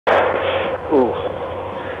Ooh.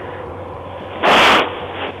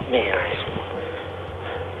 Man,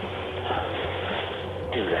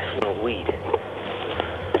 dude, I smell weed.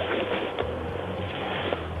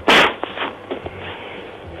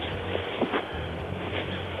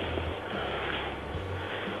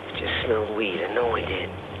 I just smelled weed. I know I did.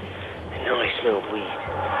 I know I smelled weed.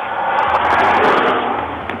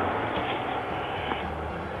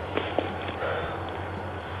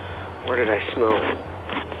 Where did I smell it?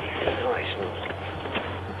 I know I smelled it.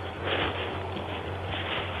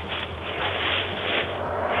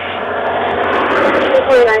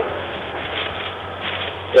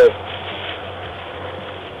 Good.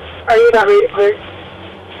 Are you not ready to clear?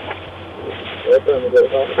 What time is it?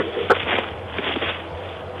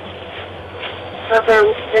 Affirm,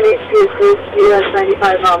 NHC, US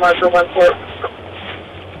 95 mile marker 14.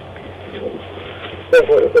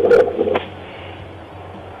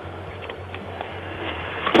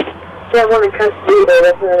 Yeah, one in custody, they're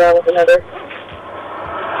messing around with another.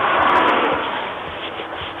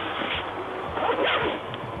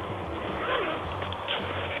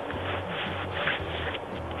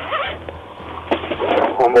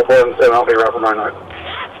 Home 407, I'll be right for 99.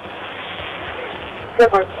 So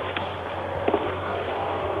far.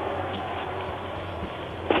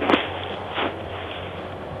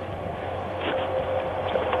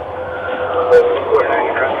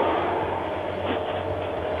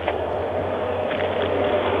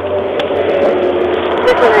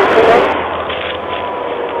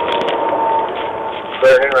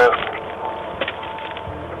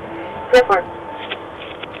 So far.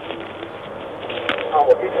 Oh,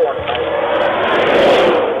 well, people want to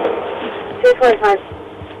 225.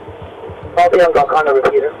 I'll be on Golconda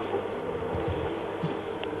repeater.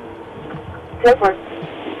 So far.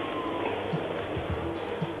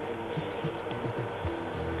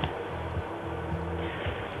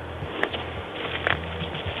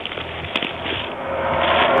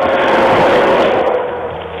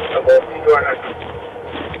 Okay,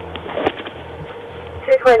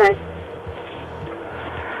 229.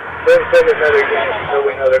 There's another unit, so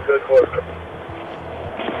we know they're good for it.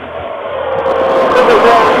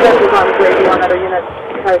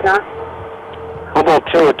 Humboldt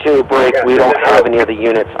 202, break. We don't have any other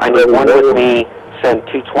units. I need one with me. Send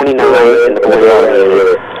 229 in the Boyard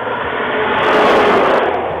unit.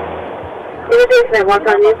 Unit what's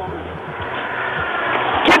on you?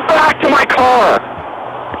 Get back to my car!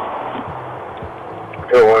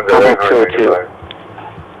 210. 202.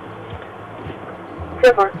 So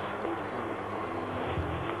far.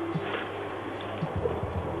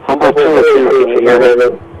 Humboldt 202, can you hear me?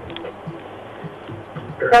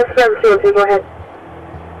 That's 202, go ahead.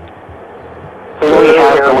 Who do we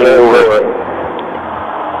have going north?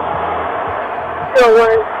 201,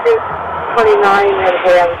 229, and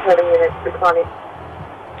we have 7 units responding.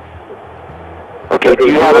 Okay, do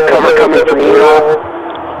you have a cover coming from you all?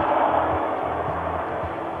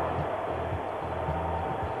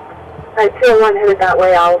 Alright, 201 headed that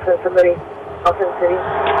way. I'll send somebody. I'll send City.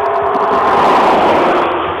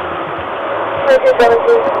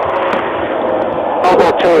 2217.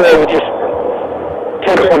 Humboldt 202, just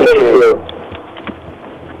 1022.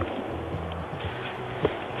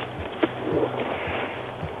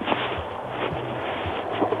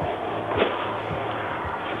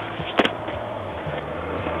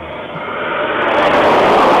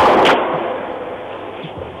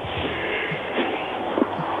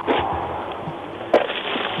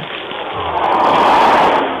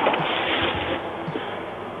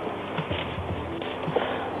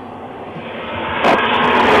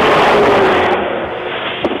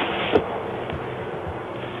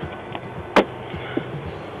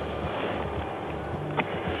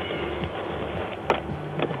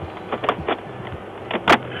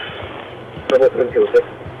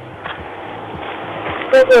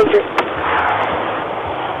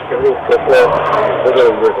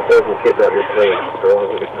 Kids out here playing, so all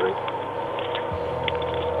good time.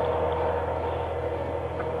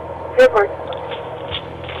 Airport.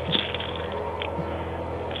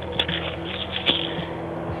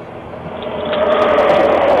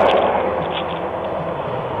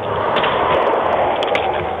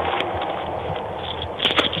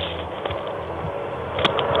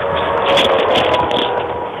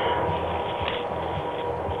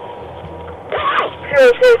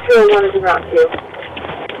 One is around you.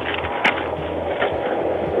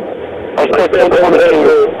 Okay,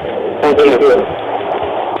 1022. Thank you.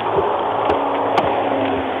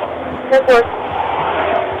 Airport.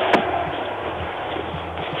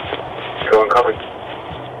 Go and copy.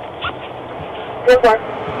 Airport.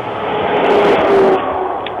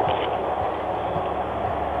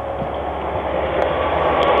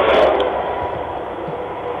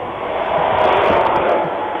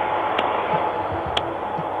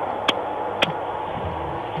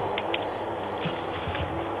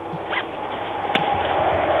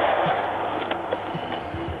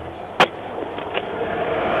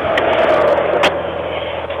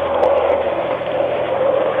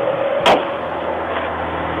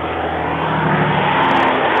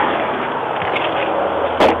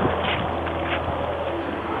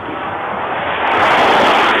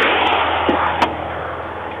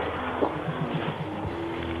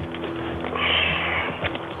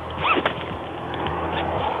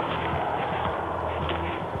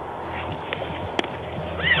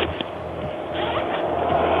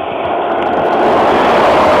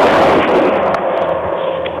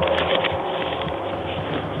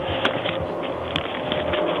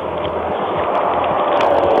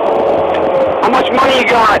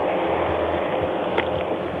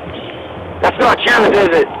 not yours,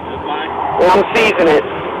 is it? It's mine. Well, I'm seizing it.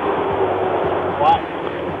 Why?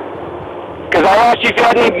 Because I asked you if you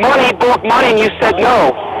had any money, bulk money, and you said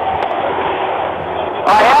no.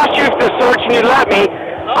 I asked you if to search and you let me.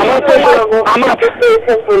 I'm gonna put my, I'm gonna. You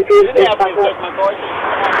didn't have to search my card.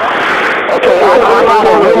 Okay, I'm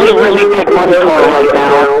on a really big money call right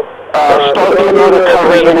now. Start me another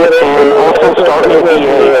cover unit and also start me a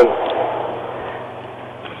VA.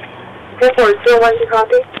 10-4, still want to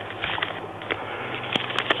copy?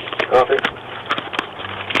 Copy.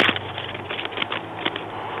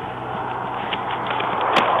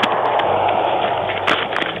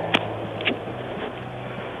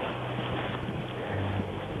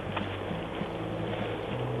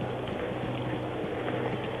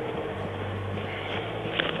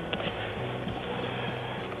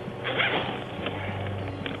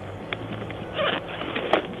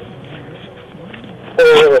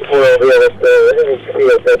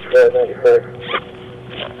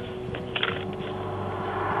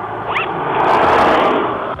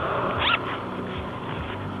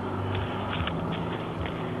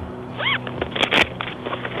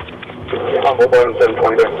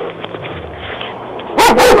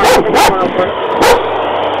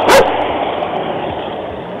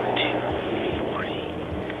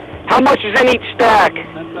 How much is in each stack?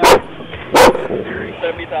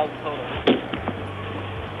 70,000 total.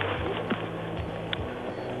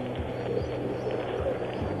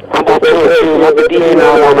 I'm about to let the DA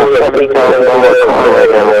know on a $70,000 car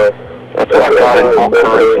right now. That's what I got in bulk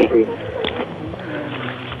currency.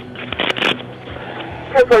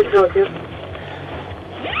 10-4, 02.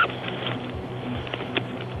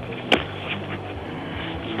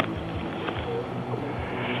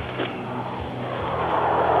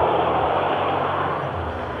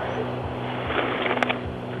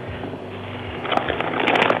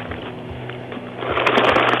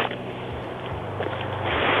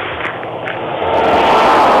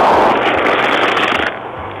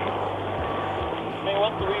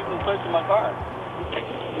 My car.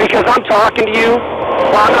 Because I'm talking to you.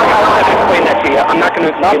 Well, I'm not going to explain that to you. I'm not going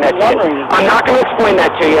to explain that to you. I'm not going to explain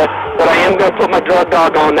that to you, but I am going to put my drug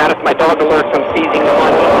dog on that if my dog alerts I'm seizing the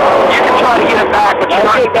money. You can try to get it back, but you're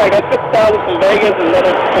not getting back. I took $6,000 from Vegas and let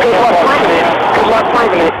it. Good luck proving it. Good luck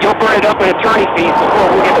proving it. You'll burn it up in attorney fees before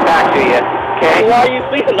we get it back to you. Okay? Why are you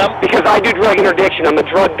seizing them? Because I do drug interdiction. I'm a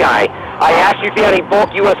drug guy. I asked you if you had any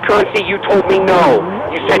bulk U.S. currency. You told me no.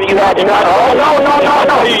 You said you had none. Oh, no.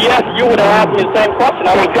 Yes, you would have asked me the same question.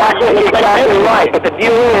 Exactly right. But the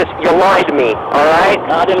deal is, you lied to me, all right?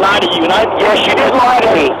 I didn't lie to you. Yes, you did lie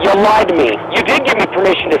to me. You lied to me. You did give me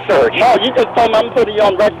permission to search. No, you just told me I'm putting you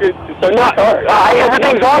on record to search your car.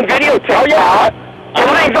 Everything's on videotape. Oh, yeah.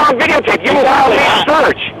 Everything's on videotape. You allowed me to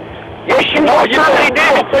search. Yes, you certainly did.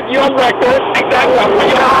 I put you on record. Exactly.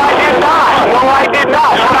 No, I did not.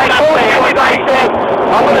 What I told you is I said,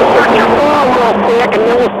 I'm going to search your car real quick, and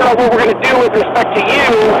then we'll start what we're going to do with respect to you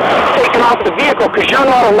taking off the vehicle, because you're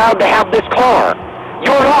not allowed to have this car.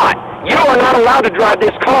 You're not. You are not allowed to drive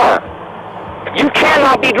this car. You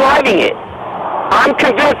cannot be driving it. I'm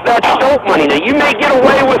convinced that's dope money. Now, you may get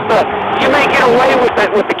away with the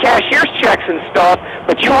cashier's checks and stuff,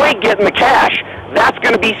 but you ain't getting the cash. That's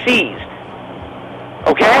going to be seized.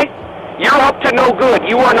 Okay? You're up to no good.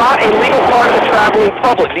 You are not a legal part of the traveling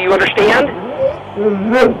public. Do you understand?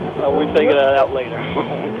 We'll figure that out later.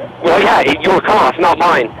 Well, yeah, your cost, not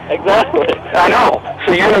mine. Exactly. I know.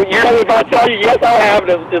 So you're if I tell you, yes, I have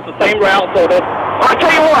it. It's the same route, so that's... I'll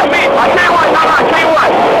tell you what. I'll tell you what.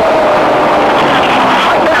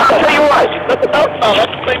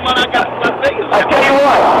 That's the same one I got in Las Vegas. I'll tell you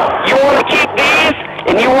what. You want to keep these,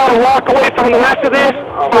 and you want to walk away from the rest of this?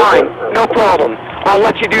 Fine. No problem. I'll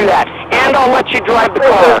let you do that. And I'll let you drive the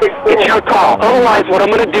car. It's your call. Otherwise, what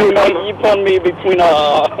I'm going to do... You put me between the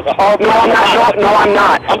harbor... No, I'm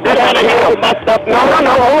not. I'm trying to handle my stuff. No,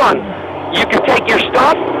 hold on. You can take your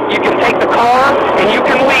stuff, you can take the car, and you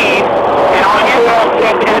can leave, and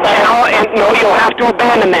you'll have to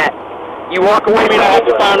abandon that. You walk away from it. I have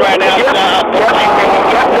to find right now. Yep,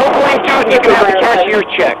 no blame to it, you can have the cashier's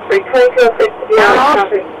check.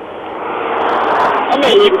 I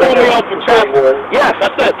mean, you pulled me off for traffic. Yes.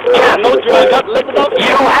 That's it. Yes. No drugs. You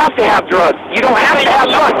don't have to have drugs. You don't have to have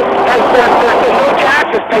drugs. There's no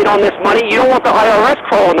taxes paid on this money. You don't want the IRS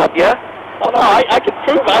crawling up you. Oh, no, I can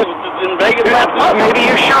prove I was in Vegas last month. Maybe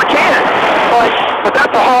you sure can. But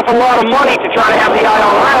that's a awful lot of money to try to have the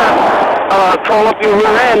IRS crawl up your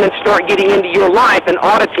rear end and start getting into your life and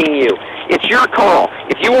auditing you. It's your call.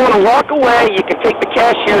 If you want to walk away, you can take the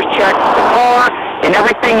cashier's check, the car, and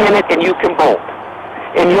everything in it, and you can bolt.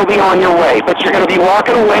 And you'll be on your way. But you're going to be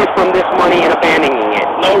walking away from this money and abandoning it.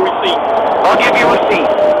 No receipt. I'll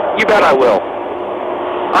bet I will.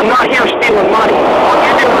 I'm not here stealing money. I'll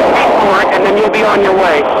give you a receipt for it, and then you'll be on your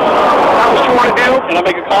way. Is that what you want to do? Can I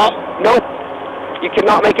make a call? Nope. You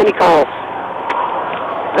cannot make any calls.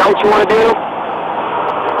 Is that what you want to do?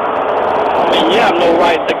 I mean, you have no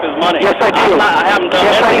right to take this money. Yes, I do. I haven't done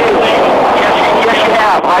yes, I do. Yes, you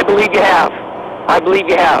have. I believe you have. I believe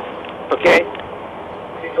you have. Okay?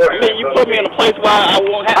 I mean, you put me in a place where I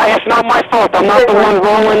won't have... It's not my fault. I'm not the one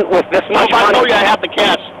rolling with this much If I money. know you I have the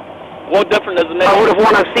cash, what difference does it make? I would have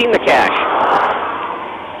won. I've seen the cash.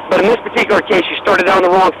 But in this particular case, you started down the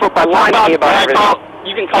wrong foot by lying to me about everything.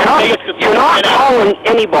 You can call me. You're not calling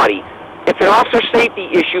anybody. It's an officer safety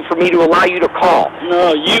issue for me to allow you to call.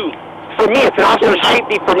 No, you. For me, it's an officer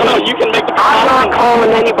safety for me. No, you can make the call. I'm not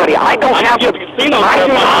calling anybody. I don't have to. I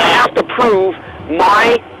do not have to prove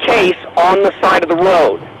my case on the side of the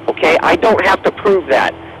road. Okay? I don't have to prove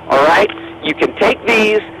that. All right? You can take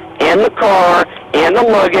these and the car and the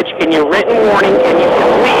luggage in your written warning, and you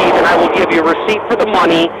can leave, and I will give you a receipt for the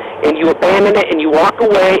money, and you abandon it, and you walk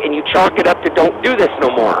away, and you chalk it up to don't do this no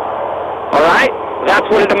more. All right? That's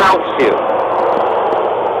what it amounts to.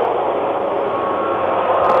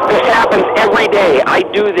 This happens every day. I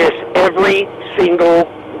do this every single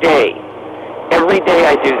day. Every day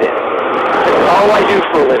I do this. This is all I do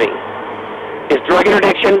for a living, is drug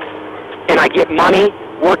interdiction, and I get money,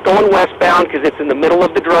 work going westbound because it's in the middle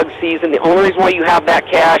of the drug season. The only reason why you have that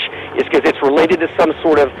cash is because it's related to some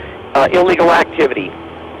sort of illegal activity.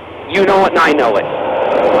 You know it and I know it.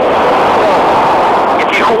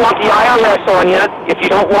 If you don't want the IRS on you, if you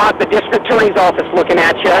don't want the district attorney's office looking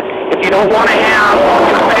at you, if you don't want to have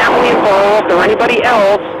your family involved or anybody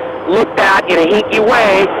else looked at in a hinky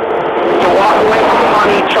way, you walk away from the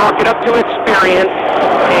money, chalk it up to experience,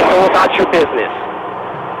 and go about your business.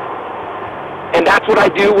 And that's what I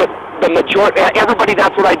do with the majority, everybody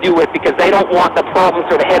that's what I do with, because they don't want the problems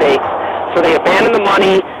or the headaches. So they abandon the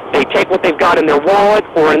money, they take what they've got in their wallet,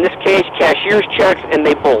 or in this case, cashier's checks, and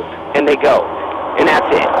they bolt, and they go. And that's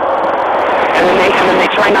it. And then they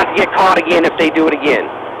try not to get caught again if they do it again.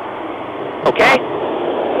 Okay?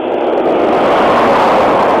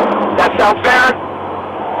 That sound fair?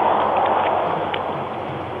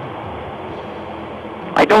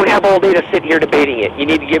 I don't have all day to sit here debating it. You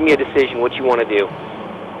need to give me a decision what you want to do.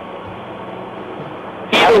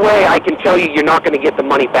 Either way, I can tell you you're not going to get the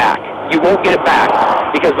money back. You won't get it back.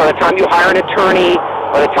 Because by the time you hire an attorney,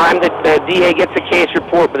 by the time the DA gets a case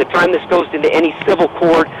report, by the time this goes into any civil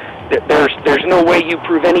court, there's no way you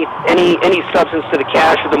prove any substance to the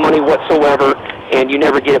cash or the money whatsoever, and you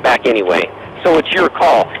never get it back anyway. So it's your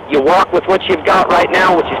call. You walk with what you've got right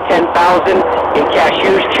now, which is $10,000 in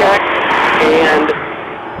cashier's checks, and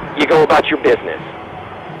you go about your business.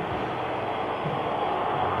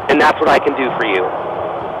 And that's what I can do for you.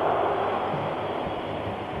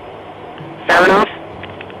 Fair enough?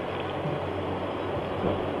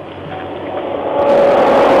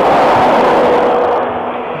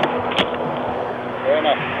 Fair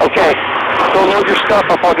enough. Okay. Go load your stuff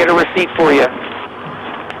up. I'll get a receipt for you.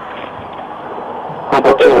 How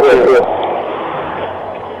about you?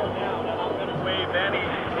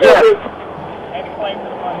 Yes.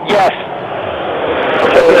 Yes.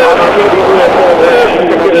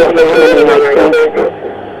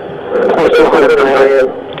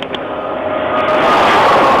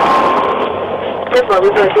 We're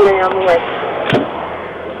going to do it on the way.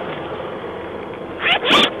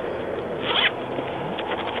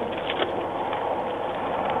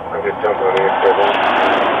 I'll get somebody for that.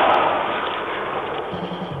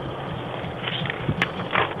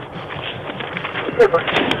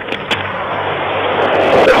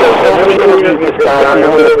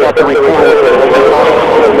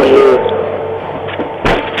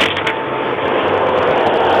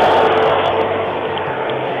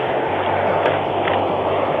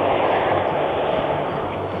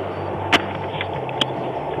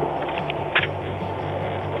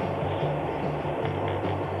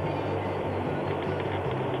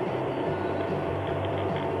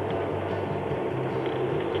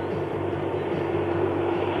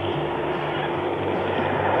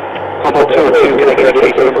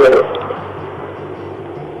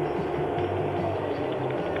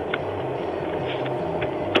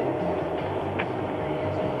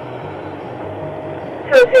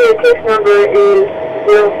 Case number is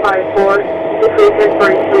 054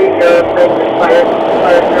 643 expired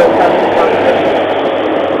 07.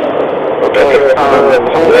 Okay,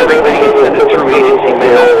 hold everything and send it through agency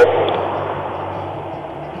mail.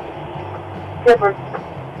 Different.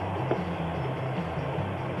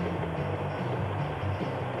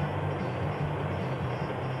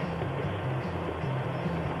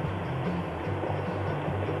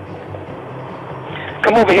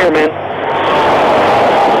 come over here, man.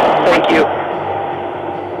 Thank you.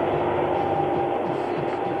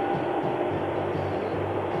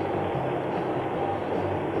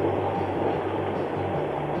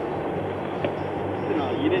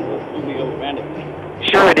 No, you didn't pull me over randomly.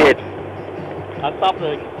 Sure I did. I stopped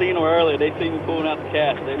at a casino earlier. They seen me pulling out the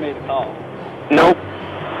cash. They made a call. Nope.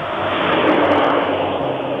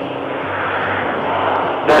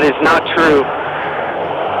 That is not true.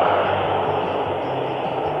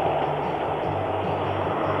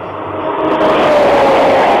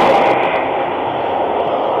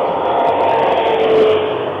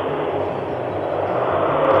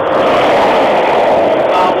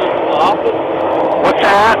 What's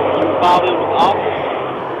that? You filed in with the office?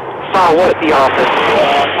 File what at the office?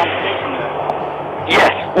 Competition there.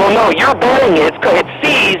 Yes. Well, no, you're banning it. It's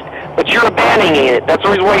seized, but you're abandoning it. That's the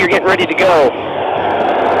reason why you're getting ready to go.